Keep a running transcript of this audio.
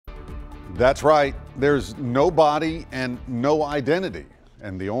That's right. There's no body and no identity,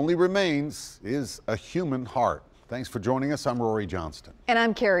 and the only remains is a human heart. Thanks for joining us. I'm Rory Johnston. And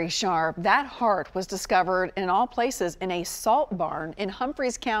I'm Carrie Sharp. That heart was discovered in all places in a salt barn in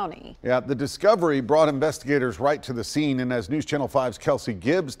Humphreys County. Yeah, the discovery brought investigators right to the scene, and as News Channel 5's Kelsey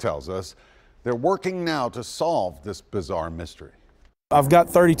Gibbs tells us, they're working now to solve this bizarre mystery. I've got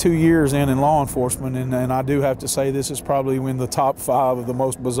 32 years in law enforcement, and I do have to say this is probably in the top 5 of the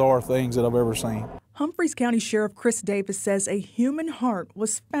most bizarre things that I've ever seen. Humphreys County Sheriff Chris Davis says a human heart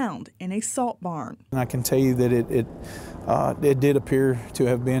was found in a salt barn. And I can tell you that it did appear to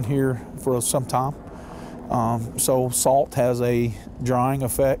have been here for some time. So salt has a drying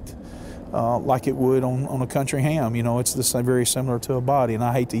effect like it would on a country ham. You know, it's very similar to a body, and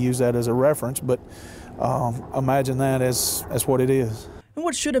I hate to use that as a reference, but imagine that as what it is. And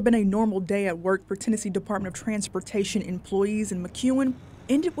what should have been a normal day at work for Tennessee Department of Transportation employees in McEwen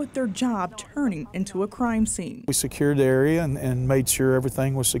ended with their job turning into a crime scene. We secured the area and made sure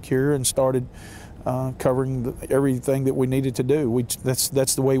everything was secure and started covering everything that we needed to do.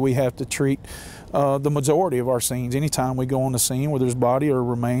 That's the way we have to treat the majority of our scenes. Anytime we go on the scene where there's body or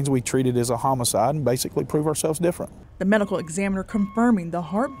remains, we treat it as a homicide and basically prove ourselves different. The medical examiner confirming the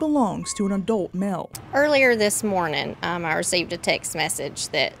heart belongs to an adult male. Earlier this morning, I received a text message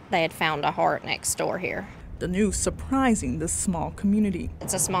that they had found a heart next door here. The news surprising this small community.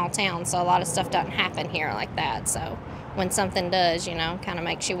 It's a small town, so a lot of stuff doesn't happen here like that. So when something does, you know, kind of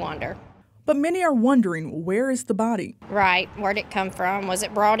makes you wonder. But many are wondering, where is the body? Right, where'd it come from? Was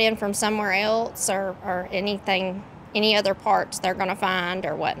it brought in from somewhere else or anything, any other parts they're going to find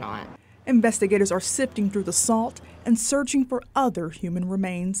or whatnot? Investigators are sifting through the salt and searching for other human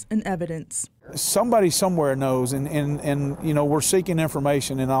remains and evidence. Somebody somewhere knows, and you know, we're seeking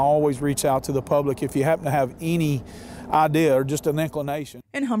information, and I always reach out to the public if you happen to have any idea or just an inclination.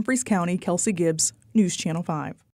 In Humphreys County, Kelsey Gibbs, News Channel 5.